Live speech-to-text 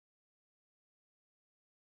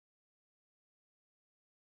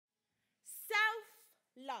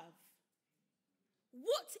self-love.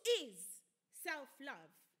 What is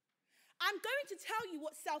self-love? I'm going to tell you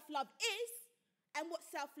what self-love is and what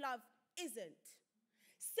self-love isn't.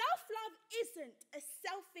 Self-love isn't a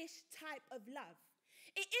selfish type of love.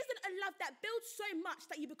 It isn't a love that builds so much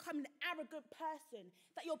that you become an arrogant person,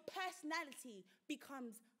 that your personality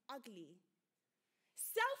becomes ugly.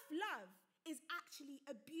 Self-love is actually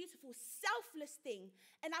a beautiful, selfless thing,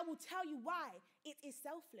 and I will tell you why it is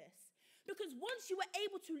selfless. Because once you were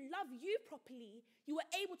able to love you properly, you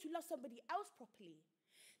were able to love somebody else properly.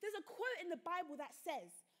 There's a quote in the Bible that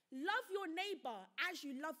says, love your neighbor as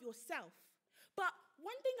you love yourself. But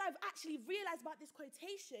one thing I've actually realized about this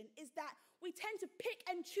quotation is that we tend to pick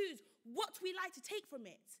and choose what we like to take from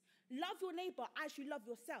it. Love your neighbor as you love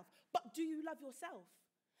yourself. But do you love yourself?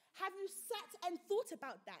 Have you sat and thought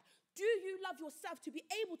about that? Do you love yourself to be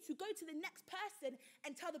able to go to the next person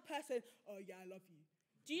and tell the person, oh yeah, I love you?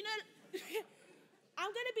 Do you know?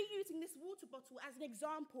 I'm going to be using this water bottle as an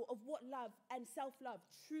example of what love and self-love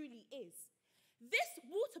truly is. This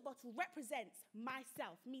water bottle represents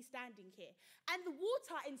myself, me standing here. And the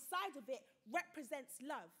water inside of it represents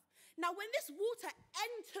love. Now, when this water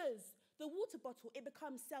enters the water bottle, it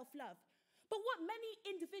becomes self-love. But what many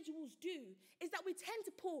individuals do is that we tend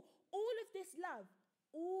to pour all of this love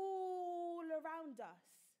all around us.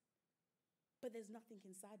 But there's nothing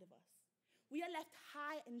inside of us. We are left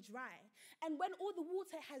high and dry. And when all the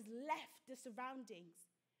water has left the surroundings,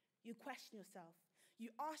 you question yourself.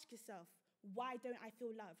 You ask yourself, why don't I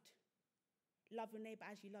feel loved? Love your neighbor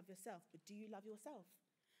as you love yourself. But do you love yourself?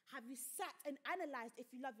 Have you sat and analyzed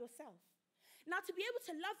if you love yourself? Now, to be able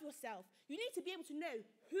to love yourself, you need to be able to know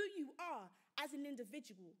who you are as an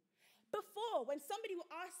individual. Before, when somebody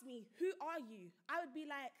would ask me, who are you? I would be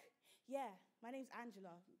like, yeah, my name's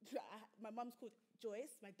Angela. My mum's called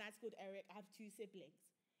Joyce. My dad's called Eric. I have 2 siblings.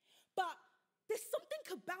 But there's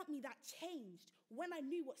something about me that changed when I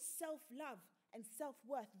knew what self-love and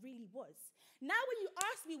self-worth really was. Now when you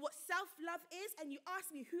ask me what self-love is and you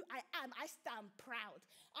ask me who I am, I stand proud.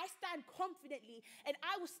 I stand confidently, and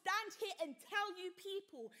I will stand here and tell you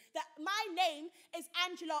people that my name is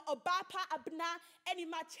Angela Obapa Abna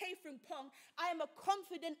Enima Chafringpong. I am a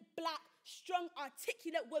confident, black, strong,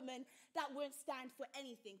 articulate woman that won't stand for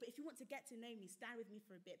anything. But if you want to get to know me, stand with me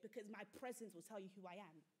for a bit, because my presence will tell you who I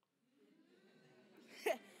am.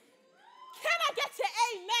 Can I get to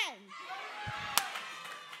amen?